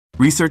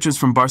Researchers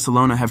from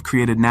Barcelona have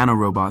created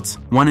nanorobots,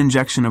 one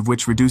injection of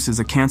which reduces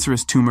a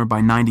cancerous tumor by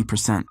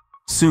 90%.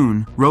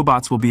 Soon,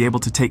 robots will be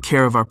able to take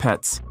care of our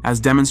pets, as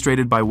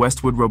demonstrated by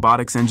Westwood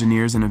robotics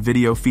engineers in a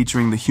video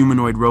featuring the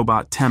humanoid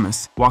robot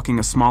Temis walking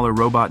a smaller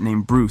robot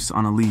named Bruce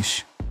on a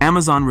leash.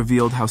 Amazon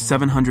revealed how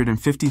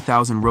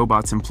 750,000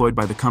 robots employed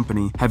by the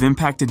company have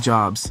impacted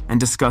jobs and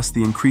discussed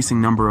the increasing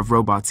number of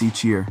robots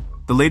each year.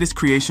 The latest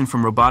creation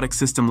from Robotic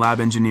System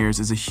Lab engineers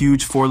is a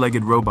huge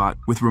four-legged robot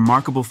with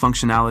remarkable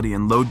functionality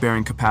and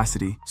load-bearing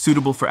capacity,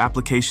 suitable for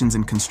applications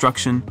in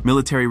construction,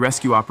 military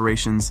rescue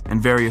operations,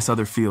 and various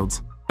other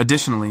fields.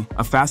 Additionally,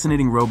 a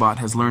fascinating robot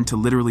has learned to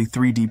literally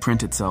 3D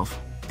print itself.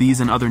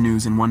 These and other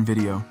news in one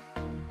video.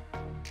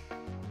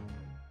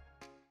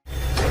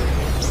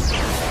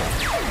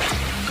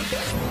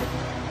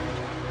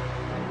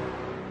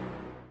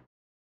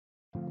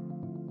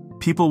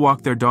 People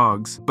walk their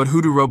dogs, but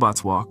who do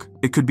robots walk?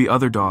 It could be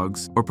other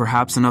dogs, or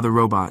perhaps another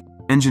robot.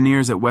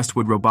 Engineers at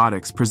Westwood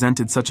Robotics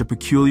presented such a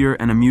peculiar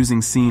and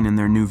amusing scene in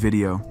their new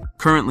video.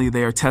 Currently,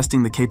 they are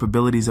testing the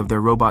capabilities of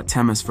their robot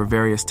Temis for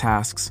various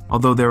tasks,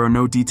 although there are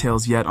no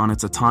details yet on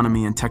its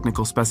autonomy and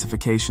technical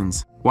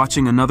specifications.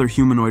 Watching another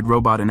humanoid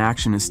robot in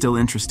action is still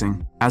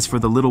interesting. As for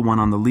the little one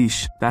on the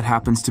leash, that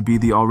happens to be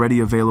the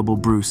already available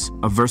Bruce,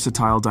 a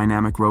versatile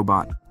dynamic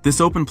robot. This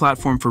open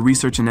platform for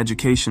research and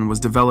education was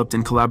developed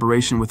in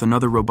collaboration with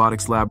another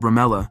robotics lab,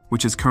 Ramela,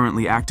 which is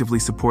currently actively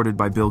supported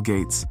by Bill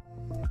Gates.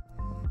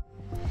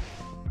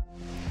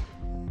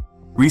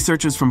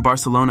 Researchers from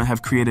Barcelona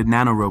have created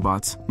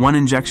nanorobots, one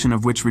injection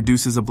of which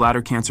reduces a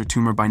bladder cancer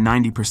tumor by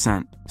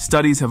 90%.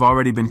 Studies have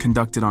already been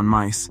conducted on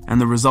mice,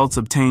 and the results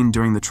obtained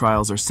during the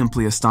trials are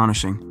simply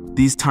astonishing.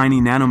 These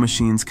tiny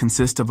nanomachines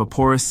consist of a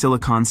porous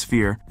silicon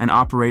sphere and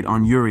operate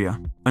on urea.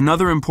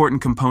 Another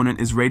important component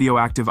is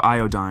radioactive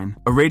iodine,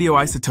 a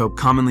radioisotope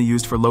commonly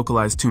used for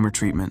localized tumor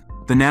treatment.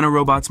 The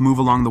nanorobots move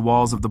along the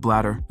walls of the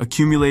bladder,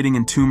 accumulating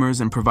in tumors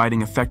and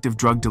providing effective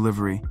drug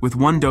delivery, with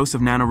one dose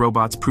of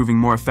nanorobots proving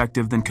more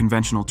effective than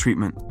conventional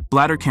treatment.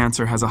 Bladder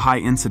cancer has a high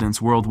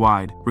incidence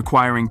worldwide,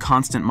 requiring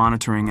constant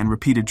monitoring and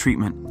repeated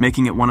treatment,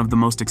 making it one of the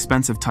most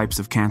expensive types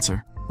of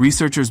cancer.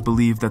 Researchers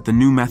believe that the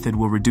new method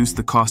will reduce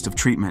the cost of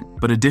treatment,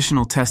 but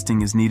additional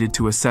testing is needed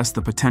to assess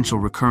the potential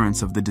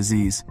recurrence of the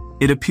disease.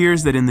 It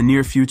appears that in the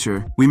near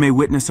future, we may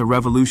witness a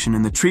revolution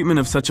in the treatment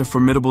of such a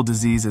formidable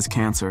disease as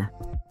cancer.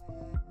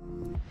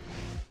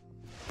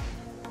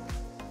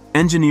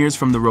 Engineers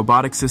from the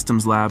Robotic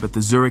Systems Lab at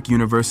the Zurich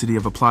University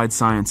of Applied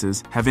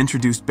Sciences have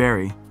introduced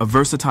Barry, a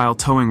versatile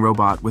towing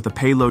robot with a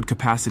payload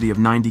capacity of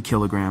 90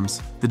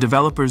 kilograms. The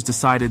developers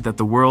decided that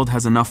the world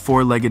has enough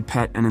four-legged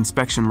pet and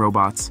inspection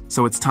robots,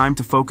 so it's time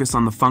to focus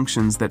on the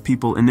functions that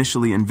people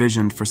initially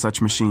envisioned for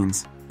such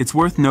machines. It's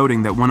worth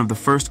noting that one of the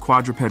first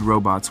quadruped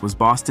robots was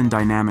Boston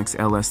Dynamics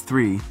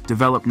LS3,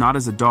 developed not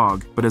as a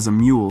dog, but as a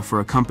mule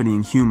for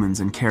accompanying humans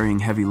and carrying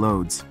heavy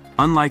loads.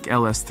 Unlike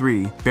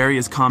LS3, Barry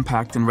is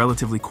compact and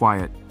relatively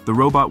quiet. The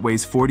robot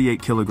weighs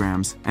 48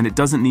 kilograms, and it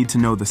doesn't need to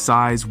know the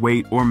size,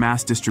 weight, or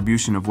mass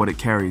distribution of what it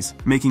carries,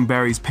 making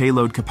Barry's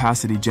payload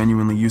capacity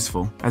genuinely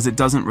useful, as it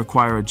doesn't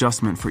require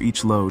adjustment for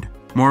each load.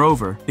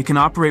 Moreover, it can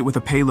operate with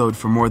a payload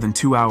for more than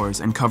 2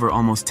 hours and cover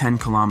almost 10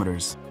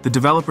 kilometers. The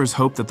developers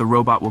hope that the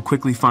robot will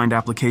quickly find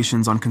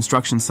applications on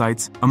construction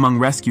sites, among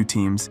rescue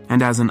teams,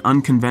 and as an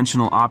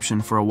unconventional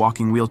option for a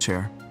walking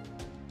wheelchair.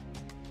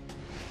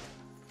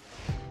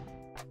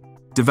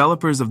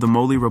 Developers of the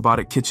Molly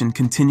Robotic Kitchen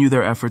continue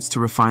their efforts to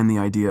refine the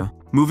idea.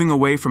 Moving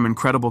away from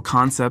incredible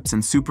concepts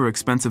and super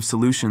expensive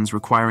solutions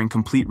requiring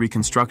complete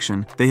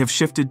reconstruction, they have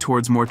shifted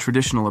towards more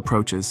traditional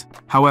approaches.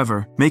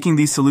 However, making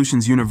these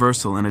solutions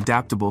universal and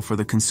adaptable for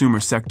the consumer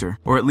sector,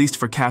 or at least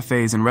for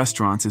cafes and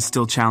restaurants, is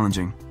still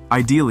challenging.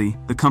 Ideally,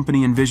 the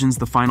company envisions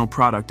the final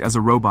product as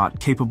a robot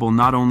capable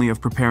not only of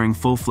preparing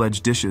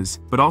full-fledged dishes,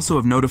 but also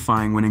of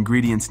notifying when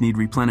ingredients need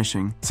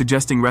replenishing,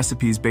 suggesting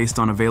recipes based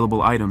on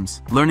available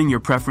items, learning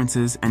your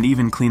preferences, and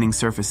even cleaning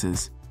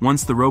surfaces.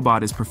 Once the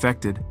robot is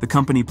perfected, the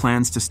company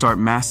plans to start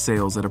mass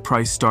sales at a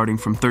price starting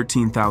from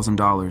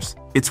 $13,000.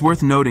 It's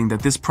worth noting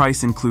that this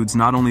price includes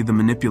not only the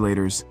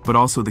manipulators, but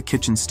also the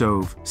kitchen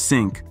stove,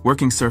 sink,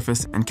 working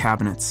surface, and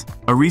cabinets.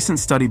 A recent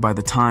study by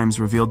The Times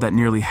revealed that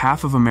nearly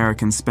half of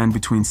Americans spend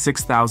between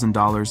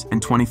 $6,000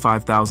 and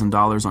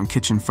 $25,000 on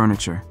kitchen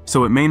furniture.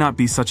 So it may not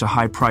be such a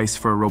high price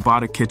for a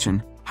robotic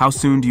kitchen. How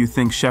soon do you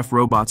think chef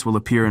robots will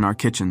appear in our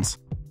kitchens?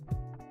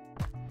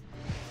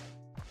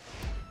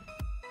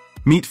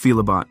 Meet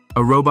Feelabot,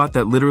 a robot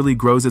that literally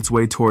grows its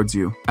way towards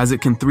you, as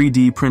it can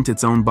 3D print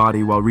its own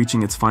body while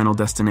reaching its final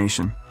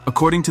destination.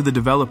 According to the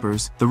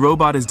developers, the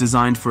robot is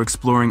designed for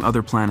exploring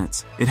other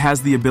planets. It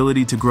has the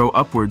ability to grow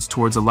upwards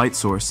towards a light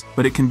source,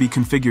 but it can be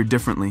configured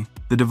differently.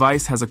 The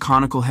device has a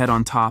conical head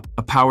on top,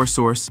 a power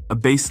source, a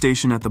base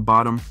station at the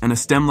bottom, and a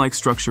stem-like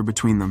structure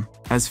between them.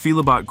 As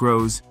Feelabot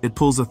grows, it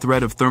pulls a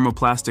thread of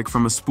thermoplastic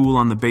from a spool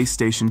on the base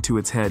station to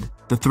its head.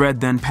 The thread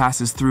then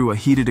passes through a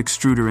heated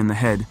extruder in the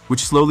head,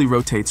 which slowly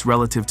rotates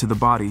relative to the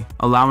body,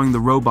 allowing the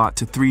robot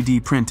to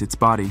 3D print its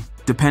body.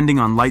 Depending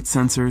on light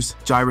sensors,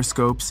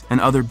 gyroscopes, and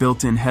other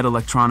built-in head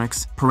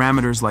electronics,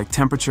 parameters like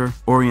temperature,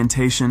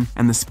 orientation,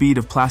 and the speed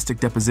of plastic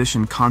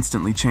deposition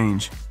constantly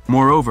change.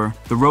 Moreover,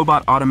 the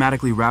robot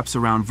automatically wraps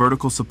around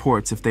vertical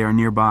supports if they are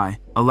nearby,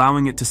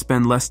 allowing it to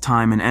spend less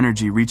time and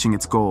energy reaching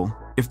its goal.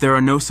 If there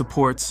are no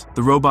supports,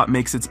 the robot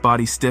makes its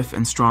body stiff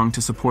and strong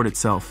to support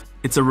itself.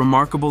 It's a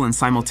remarkable and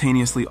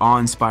simultaneously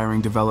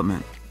awe-inspiring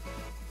development.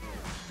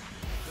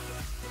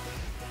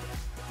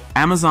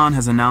 Amazon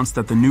has announced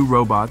that the new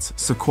robots,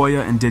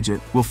 Sequoia and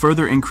Digit, will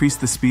further increase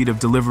the speed of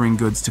delivering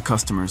goods to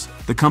customers.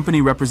 The company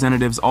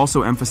representatives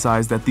also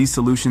emphasized that these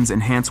solutions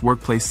enhance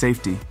workplace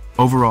safety.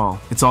 Overall,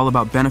 it's all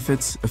about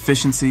benefits,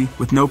 efficiency,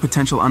 with no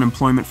potential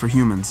unemployment for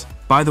humans.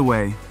 By the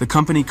way, the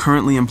company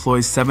currently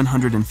employs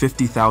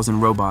 750,000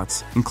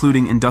 robots,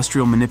 including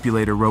industrial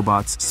manipulator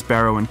robots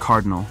Sparrow and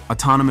Cardinal,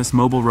 autonomous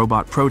mobile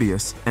robot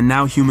Proteus, and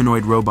now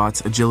humanoid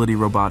robots Agility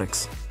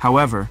Robotics.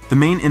 However, the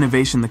main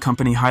innovation the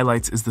company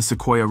highlights is the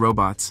Sequoia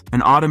robots,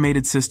 an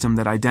automated system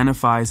that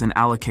identifies and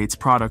allocates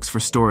products for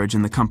storage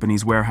in the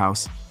company's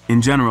warehouse.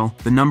 In general,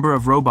 the number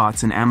of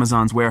robots in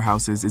Amazon's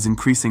warehouses is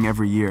increasing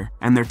every year,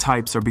 and their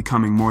types are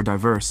becoming more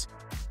diverse.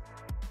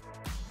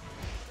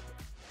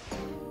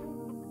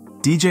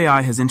 DJI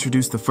has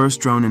introduced the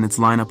first drone in its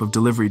lineup of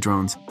delivery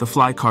drones, the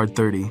Flycard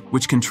 30,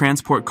 which can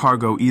transport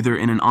cargo either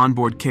in an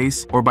onboard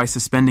case or by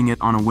suspending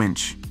it on a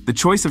winch. The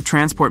choice of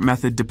transport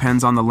method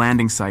depends on the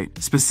landing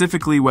site,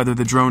 specifically whether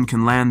the drone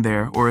can land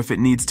there or if it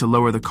needs to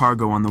lower the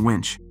cargo on the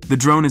winch. The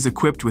drone is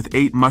equipped with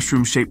 8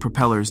 mushroom-shaped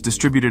propellers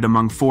distributed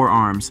among 4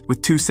 arms,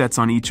 with 2 sets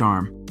on each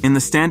arm. In the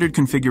standard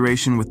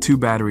configuration with 2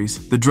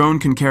 batteries, the drone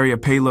can carry a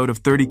payload of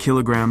 30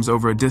 kilograms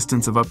over a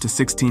distance of up to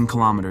 16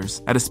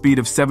 kilometers, at a speed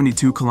of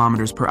 72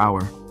 kilometers per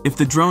hour. If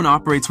the drone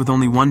operates with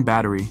only 1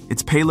 battery,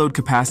 its payload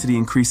capacity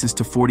increases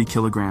to 40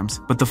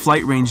 kilograms, but the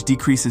flight range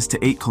decreases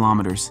to 8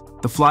 kilometers.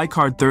 The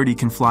Flycard 30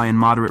 can fly in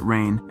moderate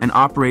rain and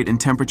operate in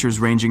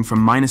temperatures ranging from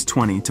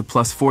 -20 to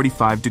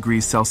 +45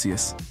 degrees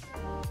Celsius.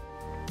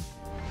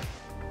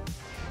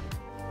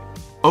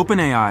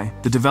 OpenAI,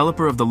 the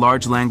developer of the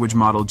large language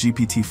model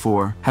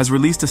GPT-4, has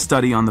released a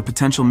study on the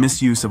potential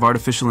misuse of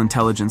artificial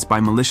intelligence by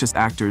malicious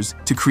actors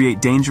to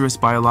create dangerous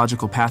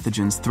biological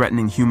pathogens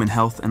threatening human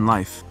health and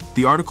life.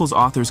 The article's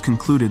authors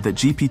concluded that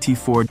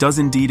GPT-4 does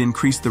indeed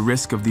increase the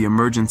risk of the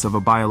emergence of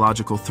a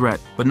biological threat,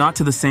 but not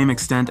to the same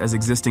extent as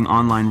existing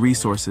online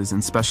resources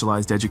and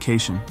specialized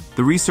education.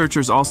 The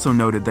researchers also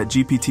noted that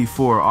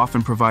GPT-4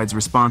 often provides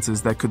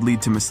responses that could lead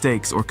to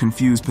mistakes or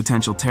confuse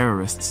potential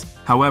terrorists.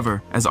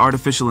 However, as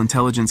artificial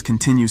intelligence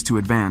continues to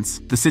advance,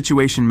 the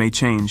situation may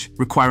change,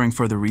 requiring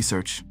further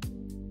research.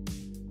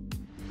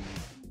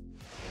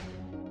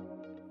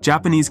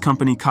 Japanese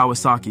company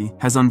Kawasaki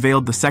has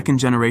unveiled the second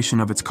generation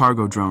of its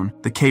cargo drone,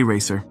 the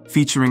K-Racer,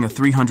 featuring a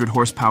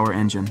 300-horsepower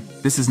engine.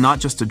 This is not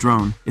just a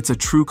drone, it's a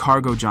true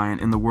cargo giant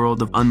in the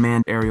world of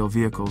unmanned aerial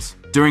vehicles.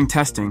 During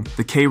testing,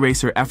 the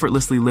K-Racer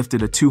effortlessly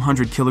lifted a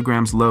 200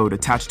 kilograms load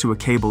attached to a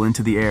cable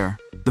into the air.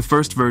 The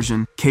first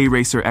version,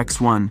 K-Racer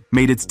X1,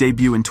 made its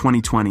debut in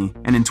 2020,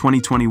 and in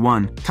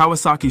 2021,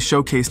 Kawasaki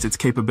showcased its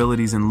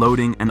capabilities in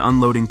loading and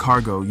unloading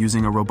cargo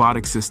using a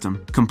robotic system,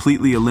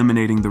 completely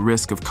eliminating the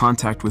risk of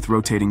contact with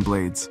rotating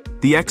blades.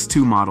 The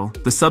X2 model,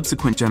 the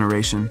subsequent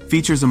generation,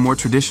 features a more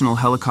traditional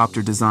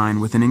helicopter design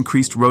with an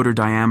increased rotor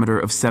diameter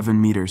of 7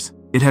 meters.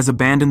 It has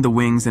abandoned the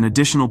wings and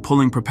additional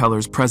pulling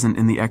propellers present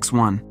in the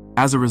X1.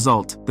 As a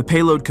result, the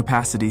payload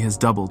capacity has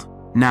doubled.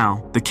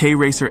 Now, the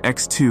K-Racer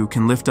X2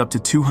 can lift up to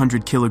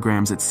 200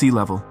 kilograms at sea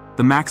level.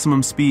 The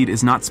maximum speed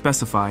is not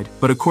specified,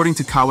 but according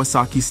to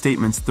Kawasaki's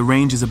statements, the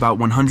range is about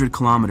 100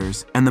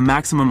 kilometers, and the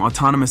maximum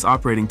autonomous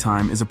operating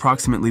time is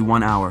approximately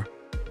 1 hour.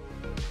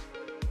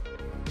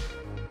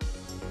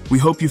 We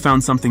hope you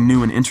found something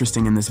new and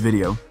interesting in this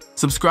video.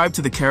 Subscribe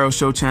to the Caro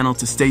Show channel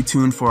to stay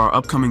tuned for our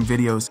upcoming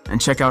videos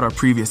and check out our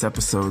previous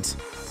episodes.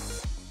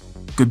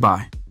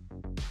 Goodbye.